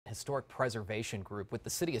Historic Preservation Group with the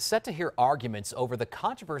city is set to hear arguments over the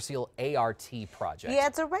controversial ART project. Yeah,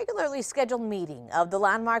 it's a regularly scheduled meeting of the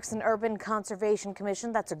Landmarks and Urban Conservation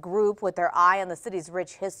Commission. That's a group with their eye on the city's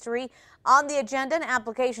rich history. On the agenda, an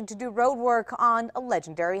application to do road work on a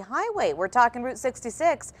legendary highway. We're talking Route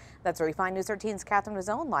 66. That's where we find News 13's Catherine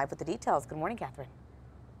Rizzone live with the details. Good morning, Catherine.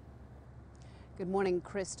 Good morning,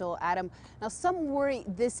 Crystal, Adam. Now, some worry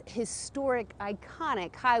this historic,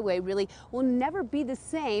 iconic highway really will never be the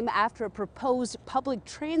same after a proposed public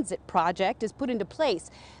transit project is put into place.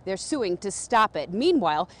 They're suing to stop it.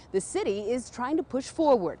 Meanwhile, the city is trying to push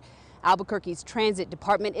forward. Albuquerque's transit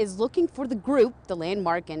department is looking for the group, the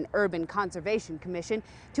Landmark and Urban Conservation Commission,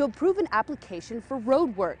 to approve an application for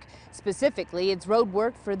road work. Specifically, it's road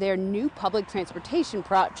work for their new public transportation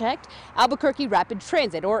project, Albuquerque Rapid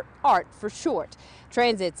Transit, or ART for short.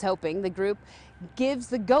 Transit's hoping the group gives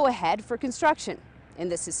the go-ahead for construction in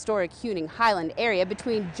this historic Huning Highland area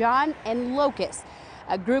between John and Locust.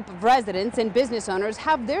 A group of residents and business owners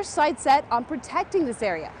have their sights set on protecting this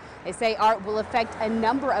area. They say ART will affect a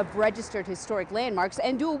number of registered historic landmarks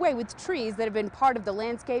and do away with trees that have been part of the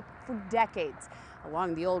landscape for decades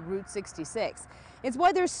along the old Route 66. It's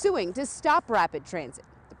why they're suing to stop rapid transit.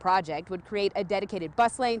 The project would create a dedicated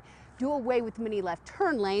bus lane, do away with many left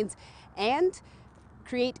turn lanes, and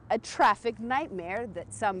create a traffic nightmare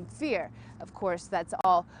that some fear. Of course, that's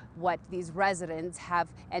all what these residents have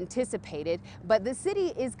anticipated, but the city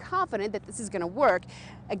is confident that this is going to work.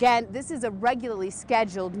 Again, this is a regularly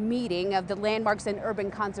scheduled meeting of the Landmarks and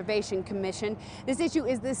Urban Conservation Commission. This issue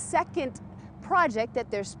is the second project that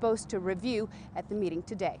they're supposed to review at the meeting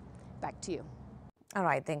today. Back to you. All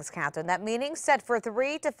right, thanks, Catherine. That meeting set for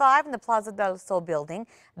 3 to 5 in the Plaza del Sol building.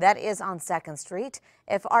 That is on 2nd Street.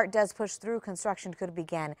 If ART does push through, construction could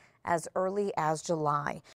begin as early as July.